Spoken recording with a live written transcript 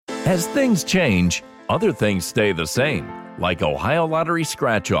As things change, other things stay the same, like Ohio Lottery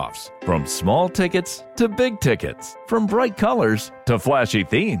scratch-offs. From small tickets to big tickets, from bright colors to flashy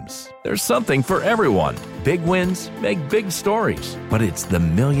themes. There's something for everyone. Big wins make big stories, but it's the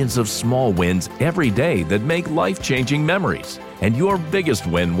millions of small wins every day that make life-changing memories. And your biggest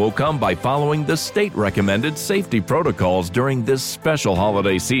win will come by following the state-recommended safety protocols during this special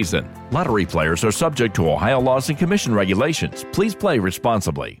holiday season. Lottery players are subject to Ohio laws and commission regulations. Please play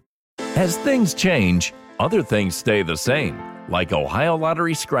responsibly. As things change, other things stay the same, like Ohio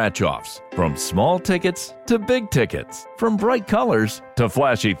Lottery scratch-offs. From small tickets to big tickets, from bright colors to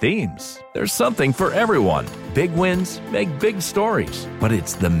flashy themes. There's something for everyone. Big wins make big stories, but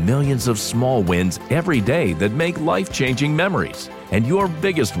it's the millions of small wins every day that make life-changing memories. And your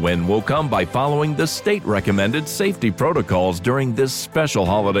biggest win will come by following the state-recommended safety protocols during this special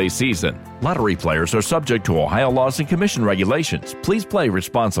holiday season. Lottery players are subject to Ohio laws and commission regulations. Please play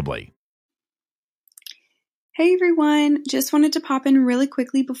responsibly. Hey everyone, just wanted to pop in really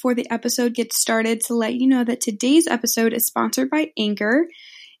quickly before the episode gets started to let you know that today's episode is sponsored by Anchor.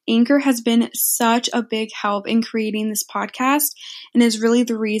 Anchor has been such a big help in creating this podcast and is really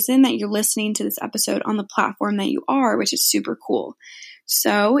the reason that you're listening to this episode on the platform that you are, which is super cool.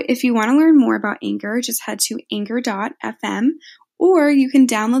 So if you want to learn more about Anchor, just head to anchor.fm or you can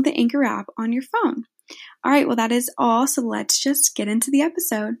download the Anchor app on your phone. All right, well that is all, so let's just get into the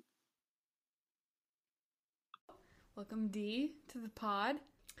episode. Welcome, Dee, to the pod.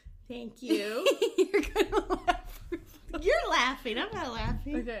 Thank you. You're gonna laugh. You're laughing. I'm not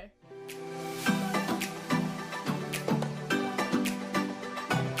laughing. Okay.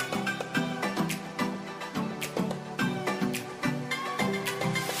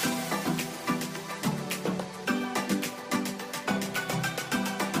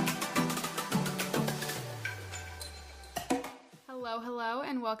 Hello,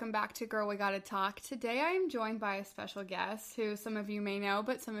 and welcome back to Girl We Gotta Talk. Today I am joined by a special guest who some of you may know,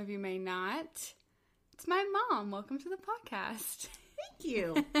 but some of you may not. It's my mom. Welcome to the podcast. Thank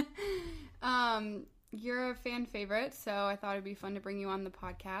you. You're a fan favorite, so I thought it'd be fun to bring you on the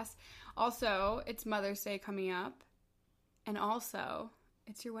podcast. Also, it's Mother's Day coming up, and also,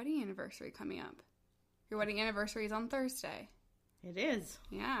 it's your wedding anniversary coming up. Your wedding anniversary is on Thursday. It is.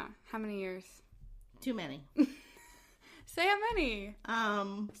 Yeah. How many years? Too many. Say how many?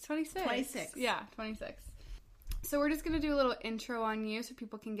 It's 26. 26. Yeah, 26. So we're just going to do a little intro on you so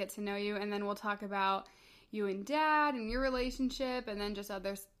people can get to know you, and then we'll talk about you and Dad and your relationship, and then just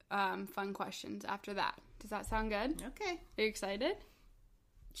other fun questions after that. Does that sound good? Okay. Are you excited?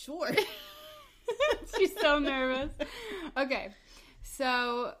 Sure. She's so nervous. Okay.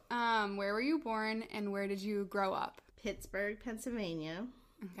 So, where were you born, and where did you grow up? Pittsburgh, Pennsylvania.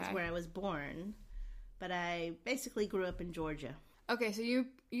 Okay. Is where I was born. But I basically grew up in Georgia. Okay, so you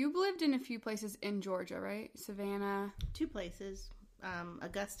lived in a few places in Georgia, right? Savannah. 2 places,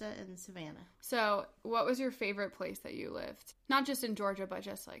 Augusta and Savannah. So what was your favorite place that you lived? Not just in Georgia, but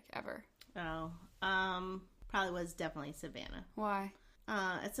just like ever. Oh, probably was definitely Savannah. Why?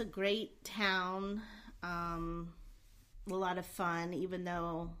 It's a great town, a lot of fun, even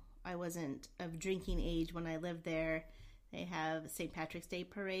though I wasn't of drinking age when I lived there. They have a St. Patrick's Day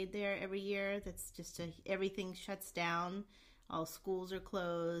parade there every year. That's just everything shuts down. All schools are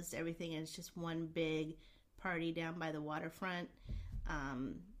closed. Everything is just one big party down by the waterfront.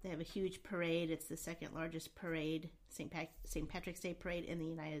 They have a huge parade. It's the second largest parade, St. Patrick's Day parade in the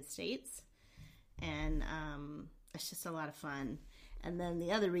United States. And it's just a lot of fun. And then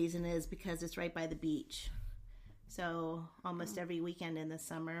the other reason is because it's right by the beach. So almost every weekend in the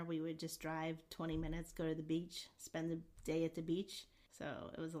summer, we would just drive 20 minutes, go to the beach, spend the day at the beach. So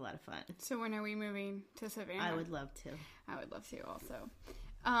it was a lot of fun. So when are we moving to Savannah? I would love to. I would love to also.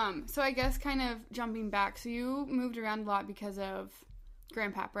 So I guess kind of jumping back. So you moved around a lot because of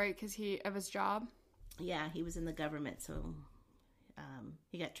Grandpap, right? Because of his job? Yeah, he was in the government, so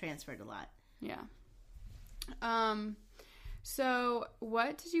he got transferred a lot. Yeah. So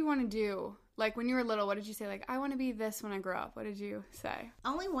what did you want to do? Like, when you were little, what did you say? Like, I want to be this when I grow up. What did you say?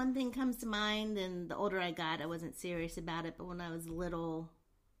 Only one thing comes to mind, and the older I got, I wasn't serious about it. But when I was little,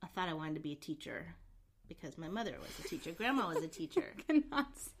 I thought I wanted to be a teacher because my mother was a teacher. Grandma was a teacher.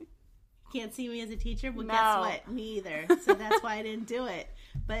 Cannot see. Can't see me as a teacher? Well, No. Guess what? Me either. So that's why I didn't do it.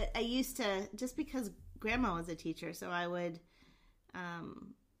 But I used to, just because Grandma was a teacher, so I would...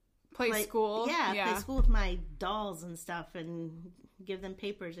 Play school? Yeah, play school with my dolls and stuff and give them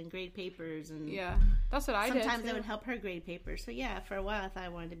papers and grade papers. And yeah, that's what I did. Sometimes I would help her grade papers. So yeah, for a while I thought I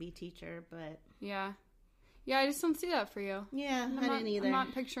wanted to be a teacher, but... Yeah, I just don't see that for you. Yeah, I didn't either. I'm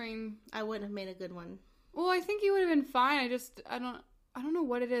not picturing... I wouldn't have made a good one. Well, I think you would have been fine. I don't... I don't know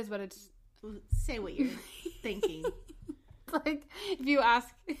what it is, but it's Say what you're thinking. like if you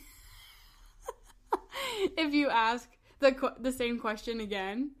ask the same question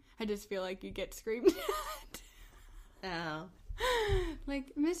again, I just feel like you get screamed at. Oh.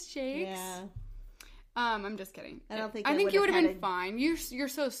 Like, Miss Shakes? Yeah. I'm just kidding. I don't think I think you would have been had fine. You're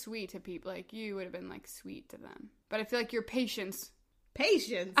so sweet to people. Like, you would have been, like, sweet to them. But I feel like your patience.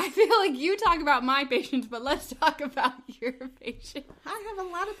 Patience? I feel like you talk about my patience, but let's talk about your patience. I have a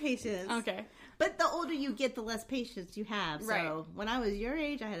lot of patience. Okay. But the older you get, the less patience you have. So Right. when I was your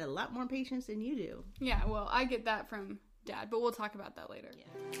age, I had a lot more patience than you do. Yeah, well, I get that from Dad, but we'll talk about that later. Yeah.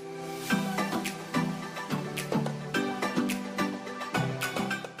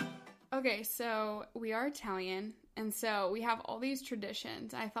 Okay, so we are Italian, and so we have all these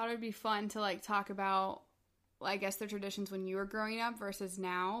traditions. I thought it would be fun to, like, talk about, I guess, the traditions when you were growing up versus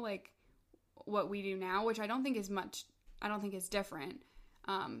now, like, what we do now, which I don't think is different.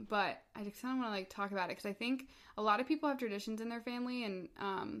 But I just kind of want to, like, talk about it, because I think a lot of people have traditions in their family, and,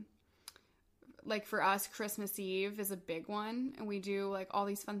 like, for us, Christmas Eve is a big one, and we do, like, all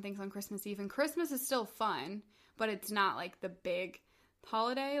these fun things on Christmas Eve, and Christmas is still fun, but it's not, like, the big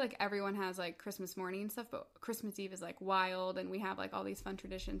holiday. Like, everyone has, like, Christmas morning and stuff, but Christmas Eve is, like, wild, and we have, like, all these fun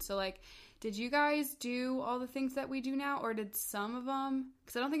traditions. So, like, did you guys do all the things that we do now, or did some of them,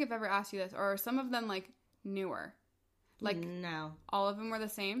 because I don't think I've ever asked you this, or are some of them, like, newer? Like, no. all of them were the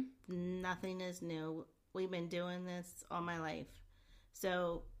same? Nothing is new. We've been doing this all my life.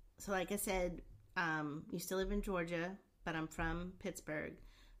 So like I said, used to live in Georgia, but I'm from Pittsburgh.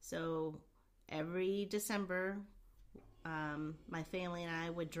 So every December, my family and I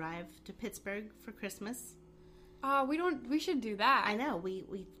would drive to Pittsburgh for Christmas. We should do that. I know,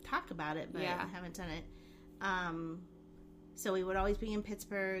 we talked about it, but Yeah. I haven't done it. So we would always be in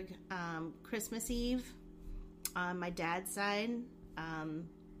Pittsburgh. Christmas Eve, on my dad's side,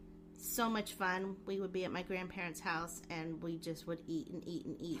 so much fun. We would be at my grandparents' house, and we just would eat and eat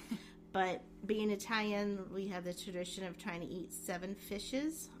and eat. But being Italian, we have the tradition of trying to eat 7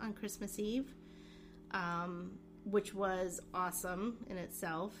 fishes on Christmas Eve, which was awesome in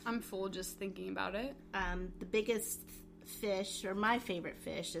itself. I'm full just thinking about it. The biggest fish, or my favorite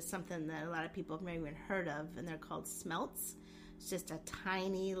fish, is something that a lot of people have never even heard of, and they're called smelts. It's just a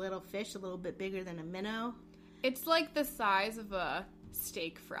tiny little fish, a little bit bigger than a minnow. It's like the size of a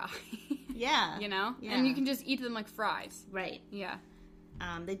steak fry. Yeah. You know? Yeah. And you can just eat them like fries. Right. Yeah.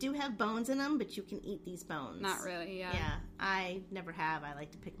 They do have bones in them, but you can eat these bones. Not really, yeah. Yeah. I never have. I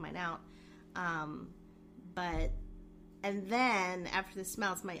like to pick mine out. And then after the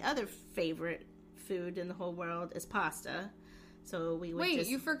smelts, my other favorite food in the whole world is pasta. So we would Wait,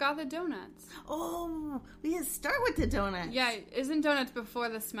 you forgot the donuts. Oh, we had to start with the donuts. Yeah, isn't donuts before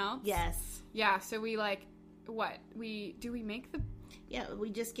the smelts? Yes. Yeah, so we like, what? We make the... Yeah, we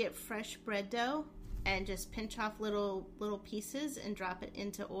just get fresh bread dough and just pinch off little pieces and drop it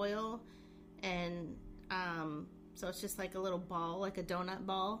into oil. And so it's just like a little ball, like a donut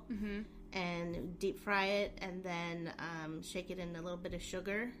ball. Mm-hmm. And deep fry it, and then shake it in a little bit of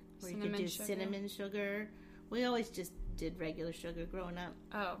sugar. Or you could do cinnamon sugar. We always just did regular sugar growing up.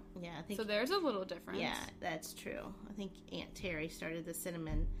 Oh. Yeah, I think so there's a little difference. Yeah, that's true. I think Aunt Terry started the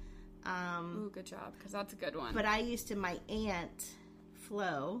cinnamon. Ooh, good job, because that's a good one. But my Aunt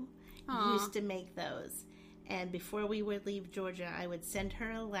Flo used to make those. And before we would leave Georgia, I would send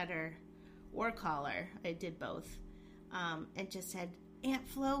her a letter or call her. I did both. And just said, Aunt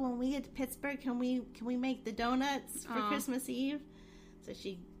Flo, when we get to Pittsburgh, can we make the donuts for Christmas Eve? So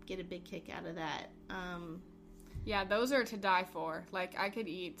she'd get a big kick out of that. Yeah, those are to die for. Like, I could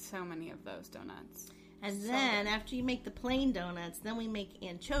eat so many of those donuts. And then, after you make the plain donuts, then we make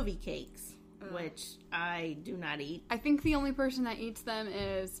anchovy cakes, which I do not eat. I think the only person that eats them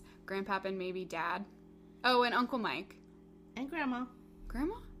is Grandpap and maybe Dad. Oh, and Uncle Mike. And Grandma.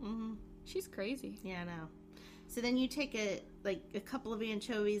 Grandma? Mm-hmm. She's crazy. Yeah, I know. So then you take a couple of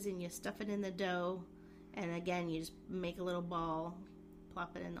anchovies and you stuff it in the dough. And again, you just make a little ball,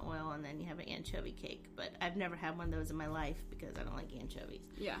 plop it in the oil, and then you have an anchovy cake. But I've never had one of those in my life because I don't like anchovies.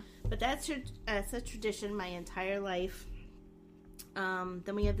 Yeah. But that's a tradition my entire life.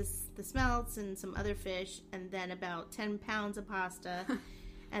 Then we have the smelts and some other fish, and then about 10 pounds of pasta,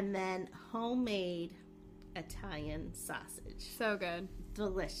 and then homemade Italian sausage. So good.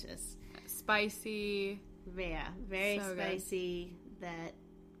 Delicious. Spicy. Yeah, very so spicy that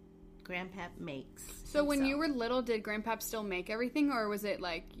Grandpap makes. So when you were little, did Grandpap still make everything, or was it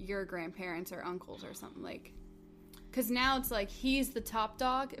like your grandparents or uncles or something? Like, because now it's like he's the top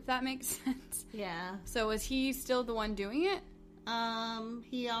dog, if that makes sense. Yeah. So was he still the one doing it?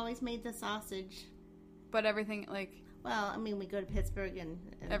 He always made the sausage. But everything, like... Well, I mean, we go to Pittsburgh and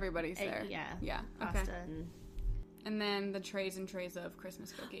Everybody's there. Yeah. Yeah. Pasta Okay. And then the trays and trays of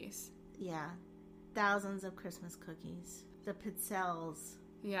Christmas cookies. Yeah. Thousands of Christmas cookies. The pizzelles.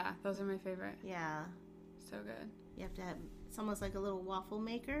 Yeah, those are my favorite. Yeah. So good. You have to have, it's almost like a little waffle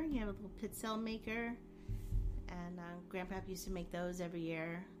maker. You have a little pizzelle maker. And Grandpa used to make those every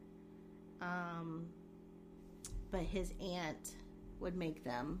year. But his aunt would make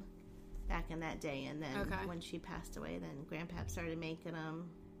them back in that day. And then when she passed away, then Grandpa started making them.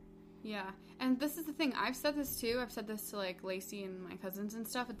 Yeah. And this is the thing. I've said this too. I've said this to like Lacey and my cousins and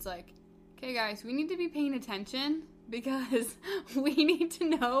stuff. It's like, okay, guys, we need to be paying attention because we need to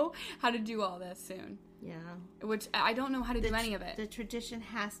know how to do all this soon. Yeah. Which I don't know how to do any of it. The tradition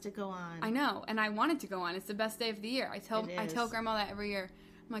has to go on. I know. And I want it to go on. It's the best day of the year. I tell Grandma that every year.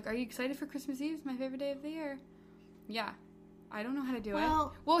 I'm like, are you excited for Christmas Eve? It's my favorite day of the year. Yeah. I don't know how to do it.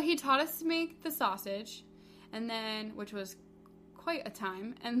 Well, he taught us to make the sausage, and then, which was quite a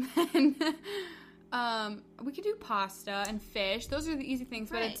time, and then we could do pasta and fish. Those are the easy things,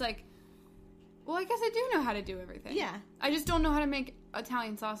 but it's like, well, I guess I do know how to do everything. Yeah. I just don't know how to make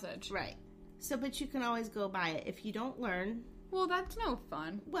Italian sausage. Right. So, but you can always go buy it. If you don't learn... Well, that's no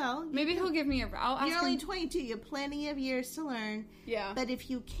fun. Well... Maybe he'll give me a... You're only 22. You have plenty of years to learn. Yeah. But if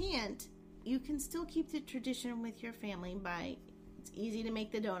you can't, you can still keep the tradition with your family by... It's easy to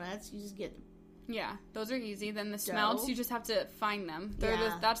make the donuts. You just get... Yeah, those are easy. Then the smelts, you just have to find them.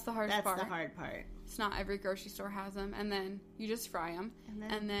 That's the hardest part. That's the hard part. It's not every grocery store has them. And then you just fry them.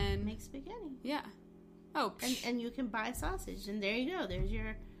 And then make spaghetti. Yeah. Oh, and you can buy sausage. And there you go. There's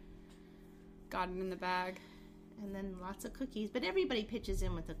your... Got it in the bag. And then lots of cookies. But everybody pitches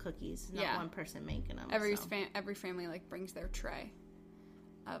in with the cookies. Not one person making them. Every family, like, brings their tray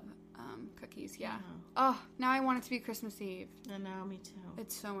of cookies. Yeah. Oh, now I want it to be Christmas Eve. I know, me too.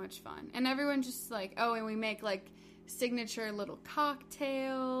 It's so much fun. And everyone just like, and we make like signature little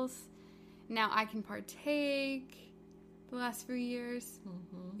cocktails. Now I can partake the last few years.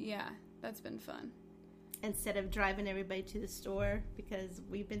 Mm-hmm. Yeah, that's been fun. Instead of driving everybody to the store because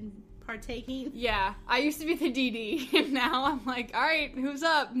we've been partaking. Yeah, I used to be the DD, and now I'm like, all right, who's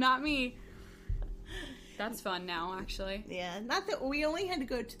up? Not me. That's fun now, actually. Yeah, not that we only had to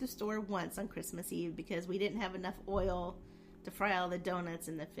go to the store once on Christmas Eve because we didn't have enough oil to fry all the donuts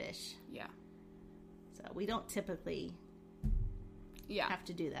and the fish. Yeah. So we don't typically have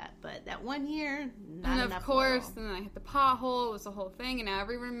to do that. But that one year, not and enough of course, oil. And then I hit the pothole. It was the whole thing. And now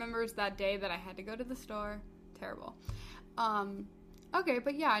everyone remembers that day that I had to go to the store. Terrible. Okay,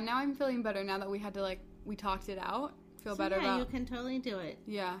 but yeah, now I'm feeling better now that we had to, we talked it out. Feel better about... Yeah, you can totally do it.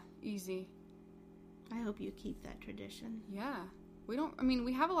 Yeah, easy. I hope you keep that tradition. Yeah. We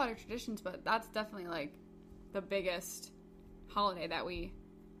have a lot of traditions, but that's definitely, the biggest holiday that we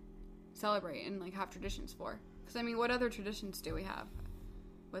celebrate and, have traditions for. Because, what other traditions do we have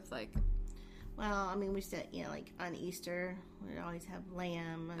with, Well, we said, on Easter, we always have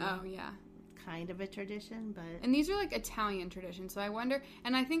lamb. And oh, yeah. Kind of a tradition, but... And these are, Italian traditions, so I wonder...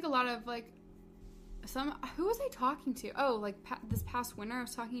 And I think a lot of, who was I talking to? Oh, this past winter, I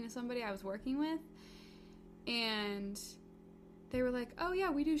was talking to somebody I was working with. And they were like, oh, yeah,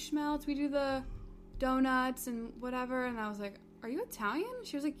 we do schmelts, we do the donuts and whatever. And I was like, are you Italian?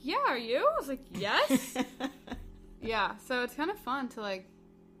 She was like, yeah, are you? I was like, yes. Yeah, so it's kind of fun to,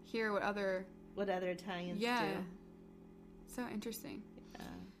 hear what other Italians do. So interesting. Yeah.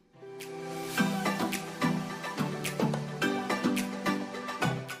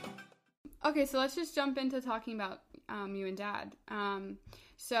 Okay, so let's just jump into talking about you and Dad.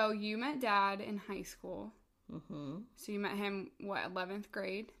 So you met Dad in high school. Mm-hmm. So you met him, 11th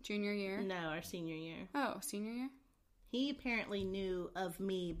grade, junior year? No, our senior year. Oh, senior year? He apparently knew of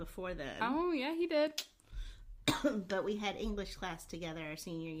me before then. Oh, yeah, he did. But we had English class together our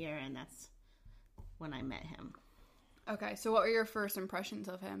senior year, and that's when I met him. Okay, so what were your first impressions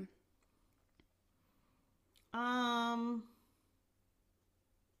of him? I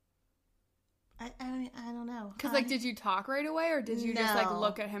don't know. Because, did you talk right away, or did you just,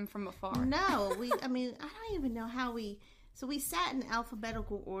 look at him from afar? No, I don't even know how so we sat in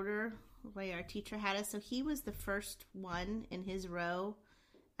alphabetical order, the way our teacher had us, so he was the first one in his row,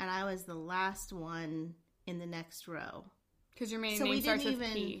 and I was the last one in the next row. Because your main name starts with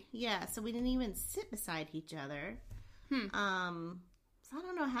P. Yeah, so we didn't even sit beside each other. So I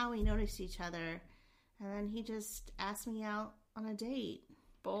don't know how we noticed each other, and then he just asked me out on a date.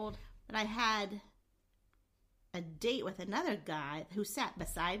 Bold. But I had a date with another guy who sat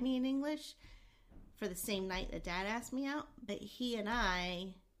beside me in English for the same night that Dad asked me out. But he and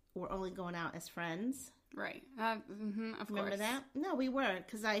I were only going out as friends. Right. Of course. Remember that? No, we weren't,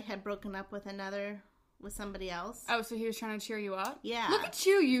 because I had broken up with another with somebody else. Oh, so he was trying to cheer you up? Yeah. Look at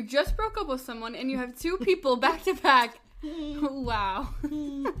you. You just broke up with someone and you have 2 people back to back. Wow.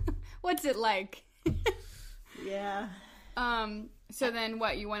 What's it like? Yeah. So then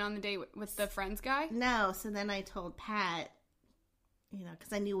what? You went on the date with the friends guy? No. So then I told Pat,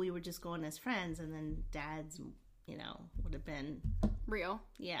 because I knew we were just going as friends, and then Dad's, would have been real.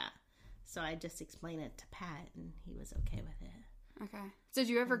 Yeah. So I just explained it to Pat, and he was okay with it. Okay. Did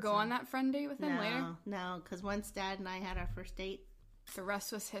you ever go on that friend date with him later? No, because once Dad and I had our first date, the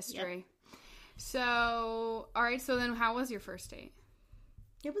rest was history. Yep. So, all right. So then, how was your first date?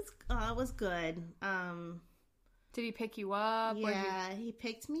 It was good. Did he pick you up? Yeah, he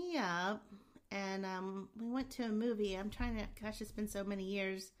picked me up, and we went to a movie. I'm trying to. Gosh, it's been so many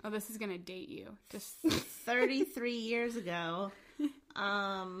years. Oh, this is gonna date you. Just 33 years ago.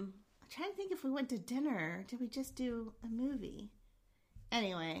 I'm trying to think if we went to dinner. Did we just do a movie?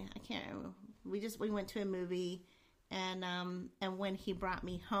 Anyway, I can't remember. We went to a movie, and when he brought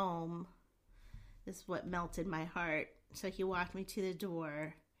me home, this is what melted my heart. So he walked me to the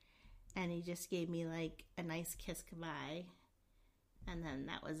door, and he just gave me like a nice kiss goodbye, and then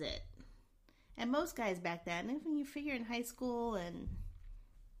that was it. And most guys back then, when you figure in high school, and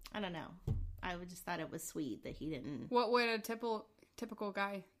I don't know, I just thought it was sweet that he didn't. What would a typical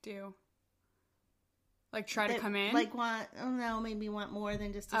guy do? Like try to come in? Like maybe want more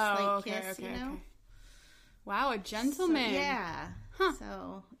than just a slight kiss, okay, okay. Wow, a gentleman. So, yeah. Huh.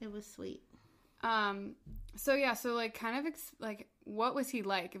 So it was sweet. So yeah, so like kind of what was he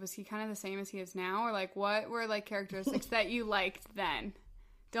like? Was he kind of the same as he is now, or like what were like characteristics that you liked then?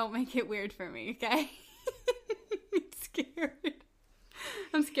 Don't make it weird for me, okay?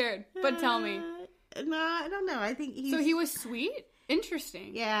 I'm scared, but tell me. No, I don't know. I think So he was sweet?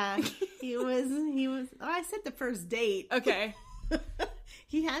 Interesting. Yeah, he was. I said the first date. Okay.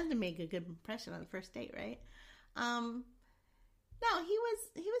 He had to make a good impression on the first date, right? No, he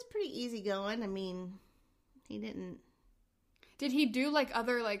was pretty easygoing. I mean, he didn't. Did he do like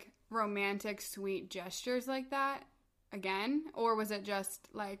other like romantic, sweet gestures like that again, or was it just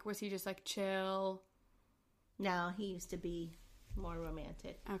like was he just like chill? No, he used to be more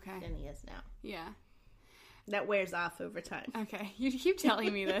romantic. Okay. Than he is now. Yeah. That wears off over time. Okay, you keep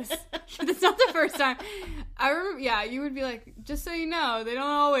telling me this. It's not the first time. I remember. Yeah, you would be like, just so you know, they don't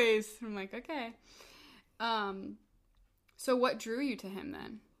always. I'm like, okay. So what drew you to him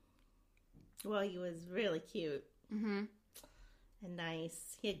then? Well, he was really cute. Mm-hmm. And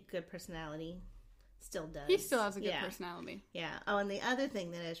nice. He had good personality. Still does. He still has a good personality. Yeah. Oh, and the other thing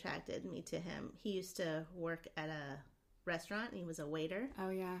that attracted me to him, he used to work at a restaurant, and he was a waiter.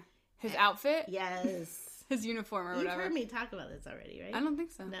 Oh, yeah. His outfit? Yes. His uniform or whatever. You've heard me talk about this already, right? I don't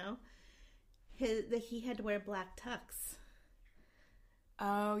think so. No? He had to wear black tux.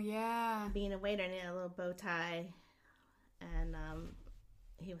 Oh, yeah. Being a waiter, and he had a little bow tie, and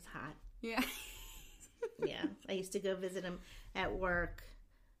he was hot. Yeah. Yeah. I used to go visit him at work,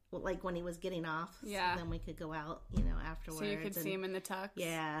 like when he was getting off. Yeah. So then we could go out, afterwards. So you could see him in the tux?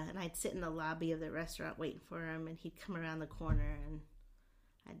 Yeah. And I'd sit in the lobby of the restaurant waiting for him, and he'd come around the corner, and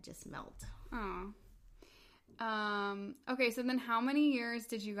I'd just melt. Oh. Okay, so then how many years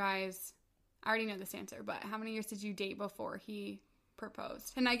did you guys, I already know this answer, but how many years did you date before he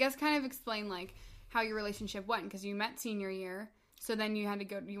proposed? And I guess kind of explain like how your relationship went, because you met senior year, so then you had to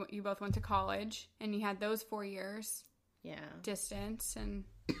go, you both went to college, and you had those 4 years. Yeah. Distance, and...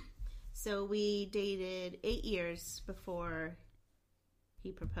 So we dated 8 years before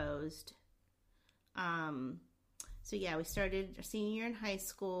he proposed. So yeah, we started our senior year in high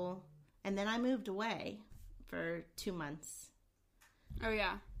school, and then I moved away for 2 months. Oh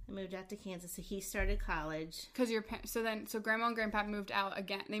yeah, I moved out to Kansas, so he started college. Because so grandma and grandpa moved out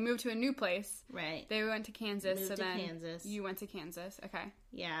again. They moved to a new place. Right. They went to Kansas. Moved so to then Kansas. You went to Kansas. Okay.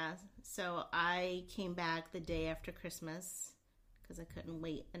 Yeah. So I came back the day after Christmas because I couldn't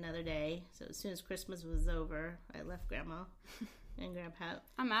wait another day. So as soon as Christmas was over, I left grandma and grandpa.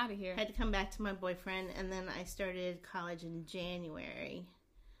 I'm out of here. I had to come back to my boyfriend, and then I started college in January.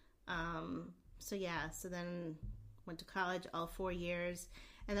 So then went to college all 4 years,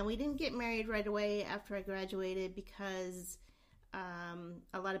 and then we didn't get married right away after I graduated because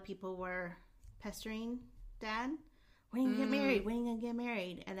a lot of people were pestering Dad. When are you gonna get married? When are you gonna get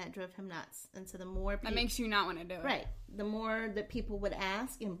married? And that drove him nuts. And so the more that makes you not want to do it. Right. The more that people would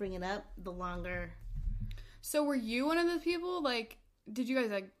ask and bring it up, the longer. So were you one of those people, like, did you guys,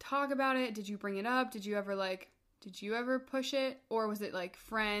 like, talk about it? Did you bring it up? Did you ever push it? Or was it, like,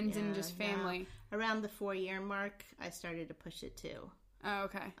 friends and just family? No. Around the 4-year mark, I started to push it, too. Oh,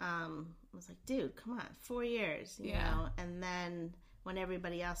 okay. I was like, dude, come on, 4 years, you know? And then when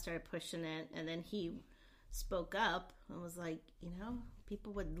everybody else started pushing it, and then he spoke up and was like,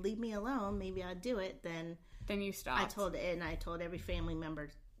 people would leave me alone, maybe I'd do it, then you stopped. I told every family member,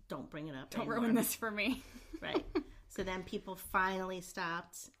 don't bring it up. Don't anymore. ruin this for me. Right. So then people finally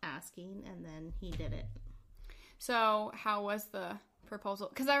stopped asking, and then he did it. So how was the proposal?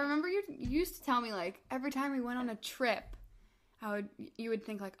 Because I remember you used to tell me, like, every time we went on a trip, you would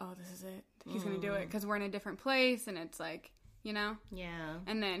think, like, oh, this is it. He's going to do it because we're in a different place, and it's like, Yeah.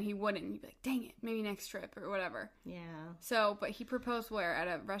 And then he wouldn't. You'd be like, dang it, maybe next trip or whatever. Yeah. So, but he proposed where? At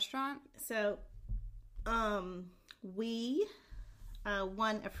a restaurant? So, we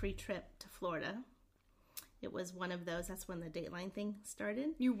won a free trip to Florida. It was one of those. That's when the Dateline thing started.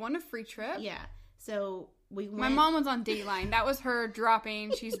 You won a free trip? Yeah. So we went. My mom was on Dateline. That was her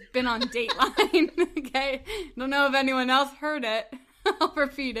dropping. She's been on Dateline. Okay. Don't know if anyone else heard it. I'll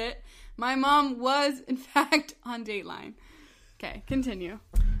repeat it. My mom was, in fact, on Dateline. Okay, continue.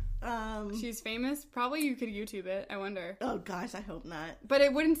 She's famous. Probably you could YouTube it. I wonder. Oh gosh, I hope not. But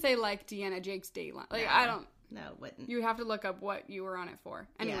it wouldn't say like Deanna Jake's Dateline. Like I don't. No, it wouldn't. You would have to look up what you were on it for.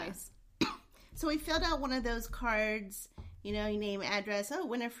 Anyways. Yeah. So we filled out one of those cards. You name, address. Oh,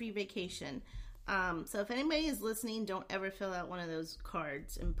 win a free vacation. So if anybody is listening, don't ever fill out one of those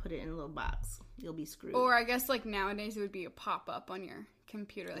cards and put it in a little box. You'll be screwed. Or I guess like nowadays it would be a pop-up on your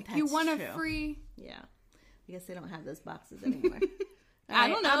computer. Like, That's you won a true. free... Yeah. I guess they don't have those boxes anymore. I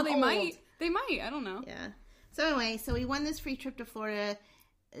don't know. I'm They old. might. They might. I don't know. Yeah. So anyway, we won this free trip to Florida.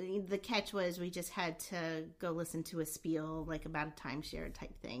 The catch was we just had to go listen to a spiel, like about a timeshare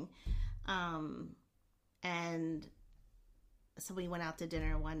type thing. And so we went out to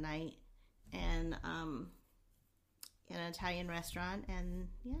dinner one night and in an Italian restaurant, and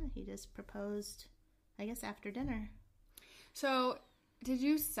yeah, he just proposed, I guess, after dinner. So, did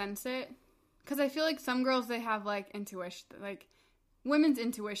you sense it? Because I feel like some girls, they have like intuition, like women's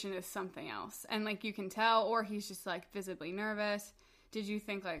intuition is something else, and like you can tell, or he's just like visibly nervous. Did you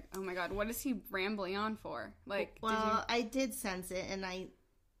think like, oh my god, what is he rambling on for? Like, well, I did sense it, and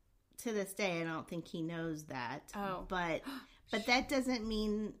to this day, I don't think he knows that. Oh, but that doesn't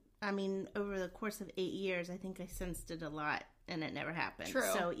mean. I mean, over the course of 8 years, I think I sensed it a lot, and it never happened. True.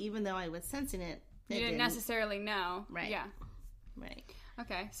 So even though I was sensing it, you didn't necessarily know. Right. Yeah. Right.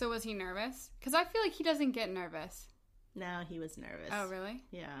 Okay. So was he nervous? Because I feel like he doesn't get nervous. No, he was nervous. Oh, really?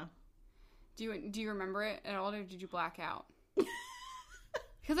 Yeah. Do you remember it at all, or did you black out?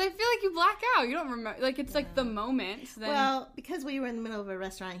 Because I feel like you black out. You don't remember. Like, it's like the moment. Then... Well, because we were in the middle of a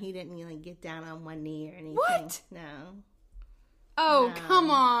restaurant, he didn't really get down on one knee or anything. What? No. Oh, No.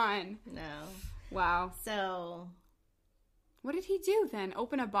 come on. No. Wow. So. What did he do then?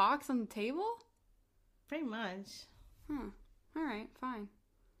 Open a box on the table? Pretty much. Huh. All right, fine.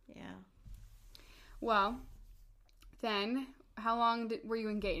 Yeah. Well, then, how long were you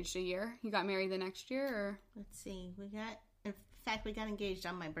engaged? A year? You got married the next year, or? Let's see. In fact, we got engaged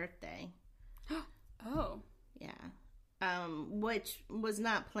on my birthday. Oh. Yeah. Which was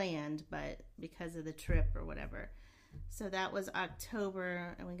not planned, but because of the trip or whatever. So that was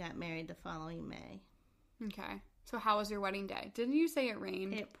October, and we got married the following May. Okay. So how was your wedding day? Didn't you say it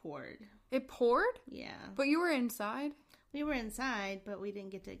rained? It poured. It poured? Yeah. But you were inside? We were inside, but we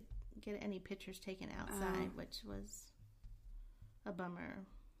didn't get to get any pictures taken outside, which was a bummer.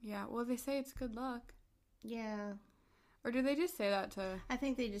 Yeah. Well, they say it's good luck. Yeah. Or do they just say that to... I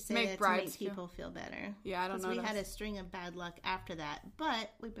think they just say make that to brides make people feel better. Yeah, I don't know. Because we had a string of bad luck after that. But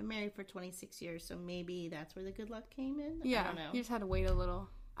we've been married for 26 years, so maybe that's where the good luck came in. Yeah, I don't know. You just had to wait a little.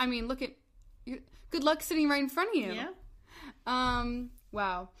 I mean, look at... Good luck sitting right in front of you. Yeah.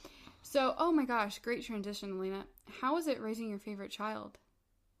 Wow. So, oh my gosh, great transition, Alina. How was it raising your favorite child?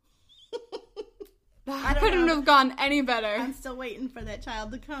 I couldn't have gone any better. I'm still waiting for that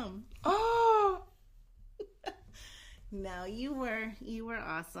child to come. Oh! No, you were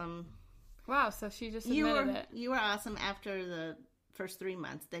awesome. Wow, so she just admitted it. You were awesome after the first 3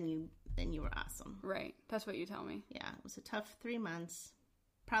 months. Then you were awesome. Right. That's what you tell me. Yeah, it was a tough 3 months.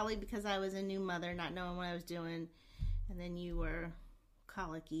 Probably because I was a new mother, not knowing what I was doing. And then you were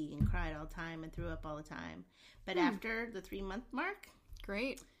colicky and cried all the time and threw up all the time. But after the 3-month mark,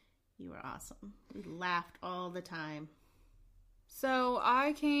 great. You were awesome. We laughed all the time. So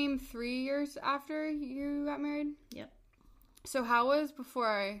I came 3 years after you got married? Yep. So how was,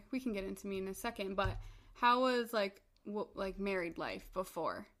 we can get into me in a second, but how was like married life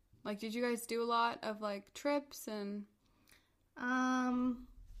before? Like, did you guys do a lot of like trips and?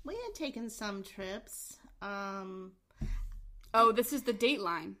 We had taken some trips. Oh, this is the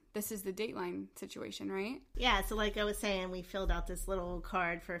Dateline. This is the Dateline situation, right? Yeah, so like I was saying, we filled out this little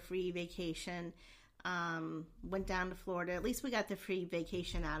card for a free vacation. Went down to Florida. At least we got the free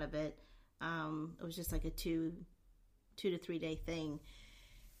vacation out of it. It was just like a 2 to 3 day thing.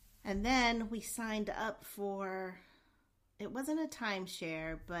 And then we signed up for, it wasn't a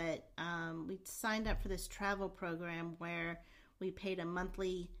timeshare, but we signed up for this travel program where we paid a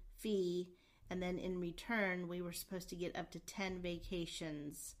monthly fee, and then in return we were supposed to get up to 10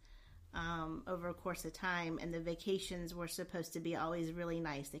 vacations over a course of time. And the vacations were supposed to be always really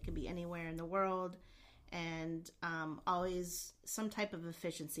nice. They could be anywhere in the world, and always some type of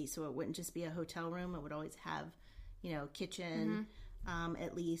efficiency. So it wouldn't just be a hotel room. It would always have, kitchen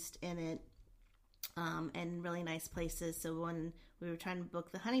at least in it, and really nice places. So when we were trying to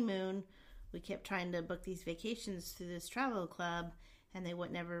book the honeymoon, we kept trying to book these vacations through this travel club, and they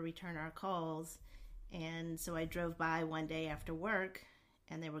would never return our calls. And so I drove by one day after work,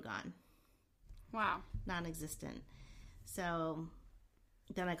 and they were gone. Wow. Non-existent. So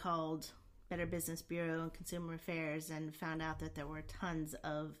then I called Better Business Bureau and Consumer Affairs and found out that there were tons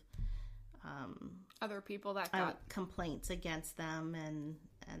of other people that got complaints against them, and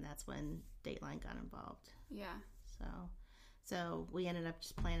that's when Dateline got involved. Yeah. So we ended up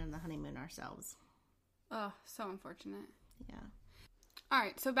just planning the honeymoon ourselves. Oh, so unfortunate. Yeah. All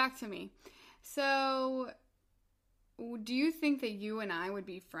right, so back to me. So do you think that you and I would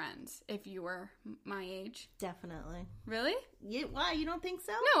be friends if you were my age? Definitely. Really? Why? You don't think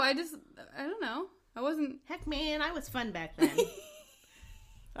so? No, I don't know. I wasn't. Heck, man, I was fun back then.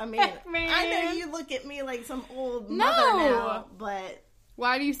 I mean, Heck, man. I know you look at me like some old mother now, but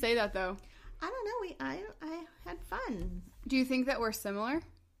why do you say that though? I don't know. I had fun. Do you think that we're similar?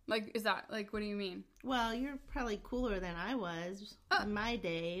 Like, is that like, what do you mean? Well, you're probably cooler than I was in my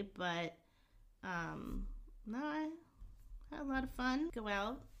day, but no, I had a lot of fun. Go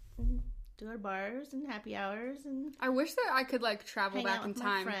out and do our bars and happy hours, and I wish that I could like travel hang back out in with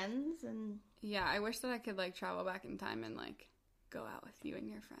time. my friends, and Yeah, I wish that I could like travel back in time and like go out with you and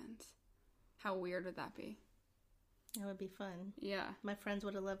your friends. How weird would that be? that would be fun. Yeah. My friends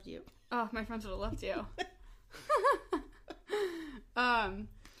would have loved you. Oh, my friends would have loved you.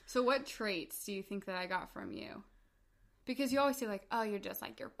 So what traits do you think that I got from you? Because you always say like, oh, you're just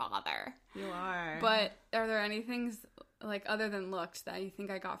like your father. You are. But are there any things like other than looks that you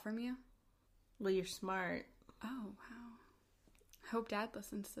think I got from you? Well, you're smart. Oh, wow. I hope Dad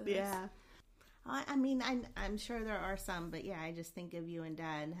listens to this. Yeah. I mean, I'm sure there are some, but yeah, I just think of you and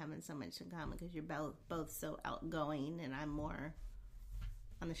Dad having so much in common because you're both so outgoing, and I'm more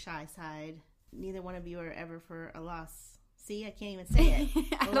on the shy side. Neither one of you are ever for a loss. See, I can't even say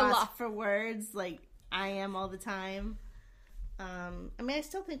it. A loss for words, like I am all the time. I mean, I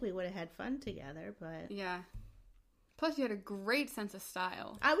still think we would have had fun together, but Yeah. Plus, you had a great sense of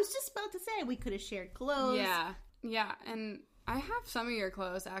style. I was just about to say we could have shared clothes. Yeah, and I have some of your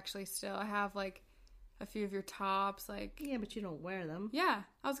clothes actually still. I have like a few of your tops, like Yeah, but you don't wear them. yeah.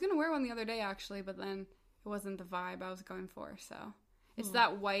 I was gonna wear one the other day actually, but then it wasn't the vibe I was going for. So it's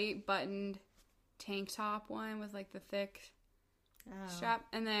that white buttoned tank top one with like the thick strap,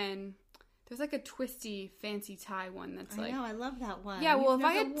 and then there's like a twisty fancy tie one that's like I know, I love that one. yeah. Well, You've if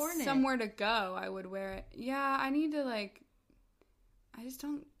I never had worn it. somewhere to go, I would wear it. Yeah, I need to like. I just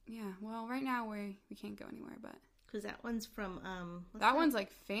don't. Yeah. Well, right now we can't go anywhere, but. Because that one's from, that one's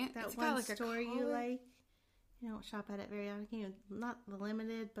like that it's one got like store a you like. You don't shop at it very often. Not the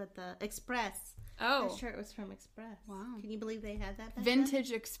Limited, but the Express. Oh. That shirt was from Express. Wow. Can you believe they had that back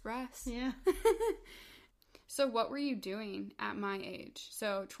Vintage Express. then? Yeah. So what were you doing at my age?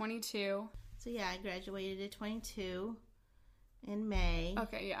 So 22. So yeah, I graduated at 22 in May.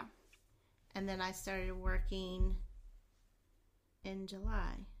 Okay, yeah. And then I started working in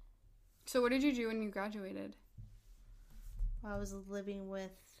July. So what did you do when you graduated? I was living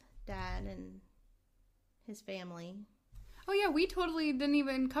with Dad and his family. Oh yeah, we totally didn't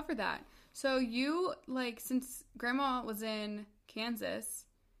even cover that. So you, like, since Grandma was in Kansas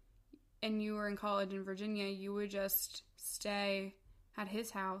and you were in college in Virginia, you would just stay at his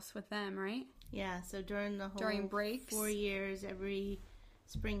house with them, right? Yeah, so during the whole breaks? 4 years, every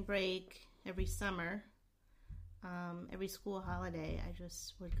spring break, every summer, every school holiday, I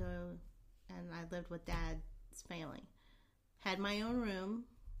just would go, and I lived with Dad's family. Had my own room,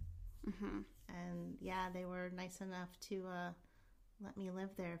 and yeah, they were nice enough to let me live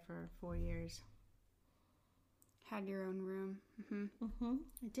there for 4 years. Had your own room.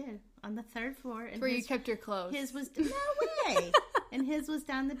 I did, on the third floor. And Where you kept your clothes. His was, no way! And his was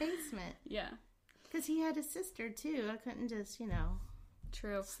down the basement. Yeah. Because he had a sister, too. I couldn't just,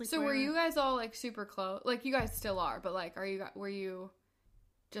 True. sleep So were wherever. you guys all like super close? Like you guys still are, but like were you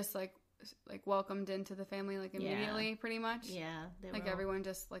just like welcomed into the family like immediately pretty much? Yeah. They Like were all- everyone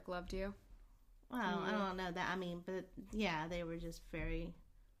just like loved you? Well, I don't know that. I mean, but yeah, they were just very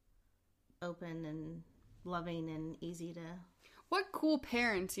open and loving and easy to... What cool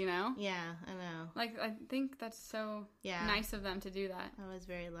parents, you know? Yeah, I know. Like, I think that's so nice of them to do that. I was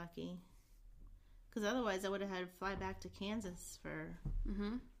very lucky. Because otherwise I would have had to fly back to Kansas for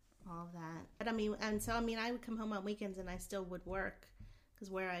all of that. But I mean, I would come home on weekends and I still would work. Because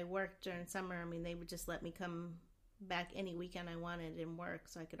where I worked during summer, I mean, they would just let me come back any weekend I wanted and work.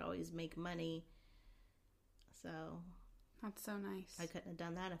 So I could always make money. So... That's so nice. I couldn't have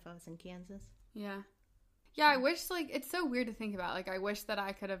done that if I was in Kansas. Yeah. Yeah, I wish, like, it's so weird to think about. Like, I wish that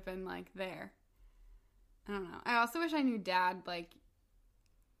I could have been, like, there. I don't know. I also wish I knew Dad, like,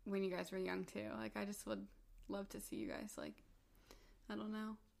 when you guys were young, too. Like, I just would love to see you guys, like, I don't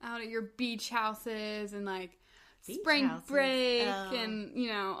know, out at your beach houses and, like, spring break and, you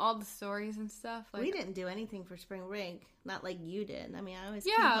know, all the stories and stuff. Like, we didn't do anything for spring break. Not like you did. I mean, I always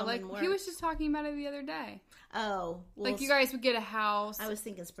came home and worked. He was just talking about it the other day. Oh. Well, like, you guys would get a house. I was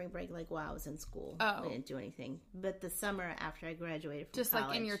thinking spring break, like, while I was in school. Oh. We didn't do anything. But the summer after I graduated from just college.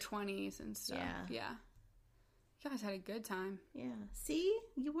 Like, in your 20s and stuff. Yeah. You guys had a good time. Yeah. See?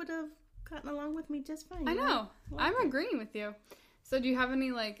 You would have gotten along with me just fine. I know. I'm agreeing with you. So do you have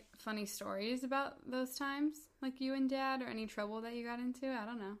any, like, funny stories about those times? Like, you and Dad, or any trouble that you got into? I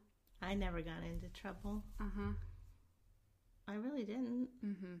don't know. I never got into trouble. Uh-huh. I really didn't.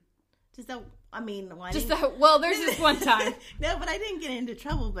 Mm-hmm. Just that, I mean... Well, there's this one time. No, but I didn't get into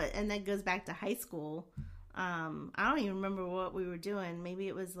trouble, and that goes back to high school. I don't even remember what we were doing. Maybe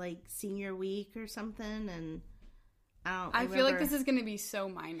it was, like, senior week or something, and... I feel like this is going to be so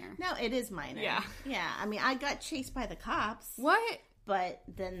minor. No, it is minor. Yeah. Yeah, I mean, I got chased by the cops. What? But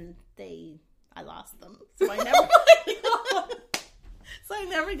then I lost them. So I never... So I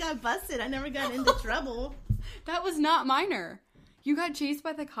never got busted. I never got into trouble. That was not minor. You got chased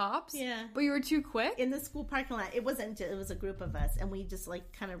by the cops? Yeah. But you were too quick? In the school parking lot. It wasn't, it was a group of us. And we just,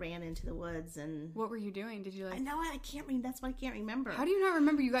 like, kind of ran into the woods and... What were you doing? Did you, like... I know, I can't remember. That's why I can't remember. How do you not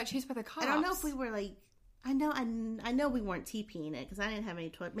remember you got chased by the cops? I don't know if we were, like... I know we weren't TPing it because I didn't have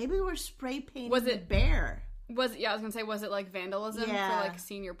any toilet. Maybe we were spray painting the bear. I was going to say, was it like vandalism for like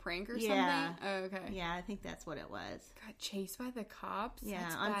senior prank or something? Oh, okay. Yeah, I think that's what it was. Got chased by the cops? Yeah,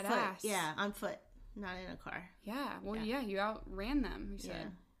 that's on badass. foot. Yeah, on foot. Not in a car. Yeah, well, yeah you outran them, you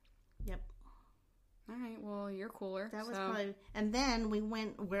said. Yeah. Yep. All right, well, you're cooler. That was probably... And then we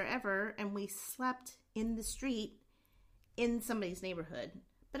went wherever and we slept in the street in somebody's neighborhood.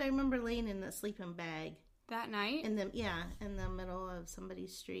 But I remember laying in the sleeping bag. That night? In the middle of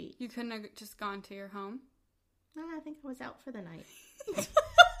somebody's street. You couldn't have just gone to your home? No, I think I was out for the night.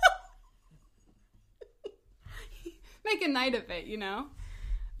 Make a night of it, you know?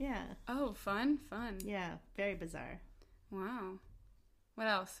 Yeah. Oh, fun. Yeah, very bizarre. Wow. What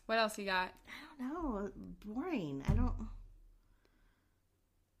else? What else you got? I don't know. Boring. I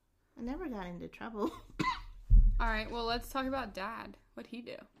never got into trouble. All right, well, let's talk about Dad. What'd he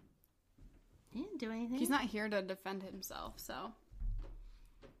do? He didn't do anything. He's not here to defend himself, so.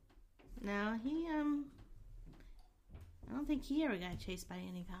 No, I don't think he ever got chased by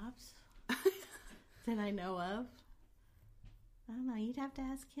any cops that I know of. I don't know. You'd have to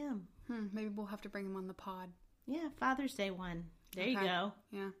ask him. Maybe we'll have to bring him on the pod. Yeah, Father's Day one. There you go.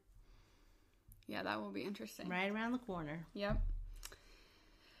 Yeah. Yeah, that will be interesting. Right around the corner. Yep.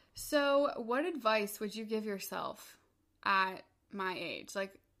 So, what advice would you give yourself at my age?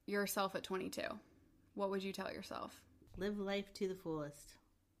 Like, yourself at 22. What would you tell yourself? Live life to the fullest.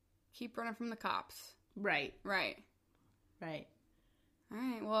 Keep running from the cops. Right. All right.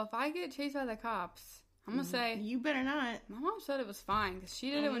 Well, if I get chased by the cops, I'm going to say... You better not. My mom said it was fine because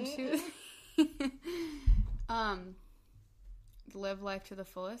she did it when she was... Live life to the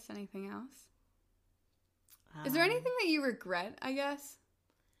fullest. Anything else? Is there anything that you regret, I guess?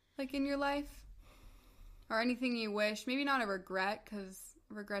 Like, in your life? Or anything you wish? Maybe not a regret, because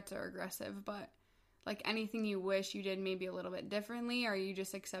regrets are aggressive, but, like, anything you wish you did maybe a little bit differently, or are you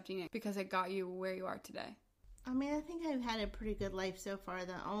just accepting it because it got you where you are today? I mean, I think I've had a pretty good life so far.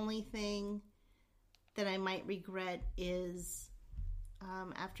 The only thing that I might regret is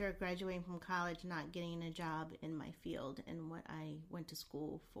after graduating from college, not getting a job in my field and what I went to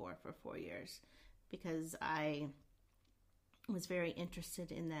school for 4 years, because I was very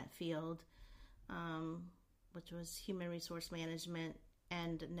interested in that field, which was human resource management,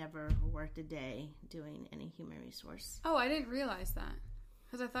 and never worked a day doing any human resource. Oh, I didn't realize that,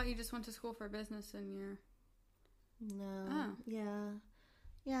 because I thought you just went to school for business and you're... No. Oh.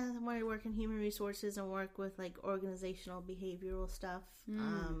 Yeah, I want to work in human resources and work with, like, organizational behavioral stuff.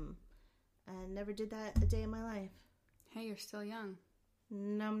 And never did that a day in my life. Hey, you're still young.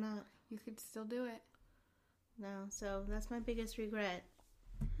 No, I'm not. You could still do it. No, so that's my biggest regret.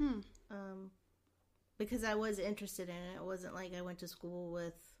 because I was interested in it. It wasn't like I went to school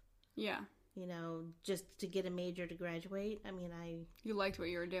with, just to get a major to graduate. I mean, You liked what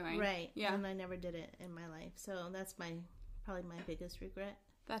you were doing. Right. Yeah. And I never did it in my life. So that's probably my biggest regret.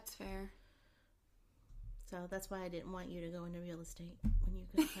 That's fair. So that's why I didn't want you to go into real estate when you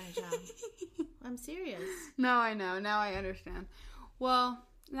couldn't find a job. I'm serious. No, I know. Now I understand. Well,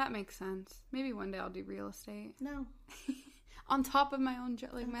 that makes sense. Maybe one day I'll do real estate. No. On top of my own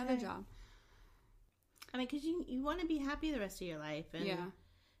job, my other job. I mean, because you want to be happy the rest of your life and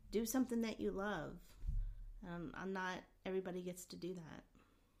do something that you love. I'm not, everybody gets to do that.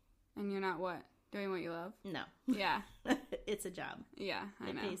 And you're not what? Doing what you love? No. Yeah. It's a job. Yeah,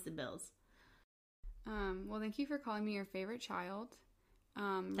 I know. It pays the bills. Well, thank you for calling me your favorite child.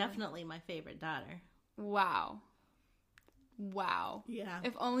 Definitely my favorite daughter. Wow. Yeah.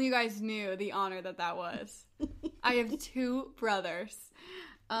 If only you guys knew the honor that was. I have 2 brothers.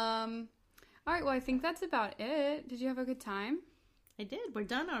 All right, well, I think that's about it. Did you have a good time? I did. We're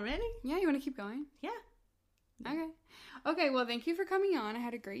done already? Yeah, you want to keep going? Yeah. Okay, well, thank you for coming on. I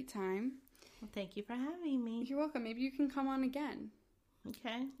had a great time. Well, thank you for having me. You're welcome. Maybe you can come on again.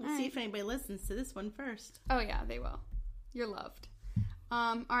 Okay. We'll see if anybody listens to this one first. Oh, yeah, they will. You're loved.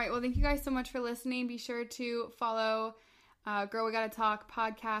 All right, well, thank you guys so much for listening. Be sure to follow Girl We Gotta Talk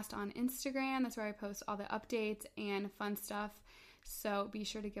podcast on Instagram. That's where I post all the updates and fun stuff. So be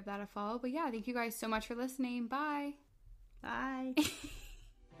sure to give that a follow. But yeah, thank you guys so much for listening. Bye. Bye.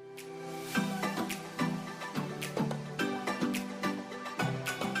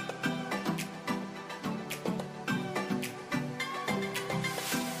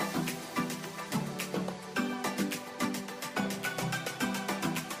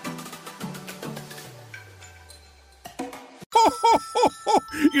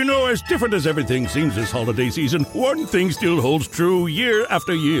 You know, as different as everything seems this holiday season, one thing still holds true year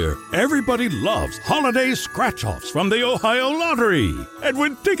after year. Everybody loves holiday scratch-offs from the Ohio Lottery. And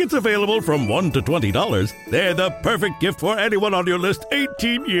with tickets available from $1 to $20, they're the perfect gift for anyone on your list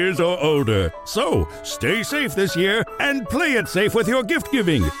 18 years or older. So, stay safe this year and play it safe with your gift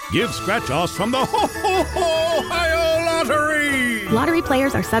giving. Give scratch-offs from the Ohio Lottery! Lottery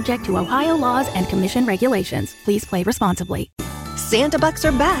players are subject to Ohio laws and commission regulations. Please play responsibly. Santa Bucks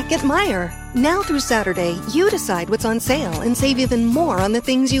are back at Meijer. Now through Saturday, you decide what's on sale and save even more on the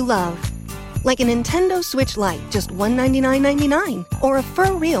things you love. Like a Nintendo Switch Lite, just $199.99. Or a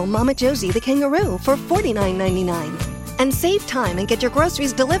fur-real Mama Josie the kangaroo for $49.99. And save time and get your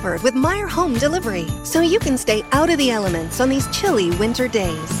groceries delivered with Meijer Home Delivery, so you can stay out of the elements on these chilly winter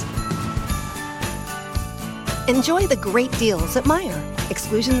days. Enjoy the great deals at Meijer.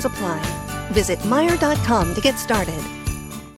 Exclusions apply. Visit Meijer.com to get started.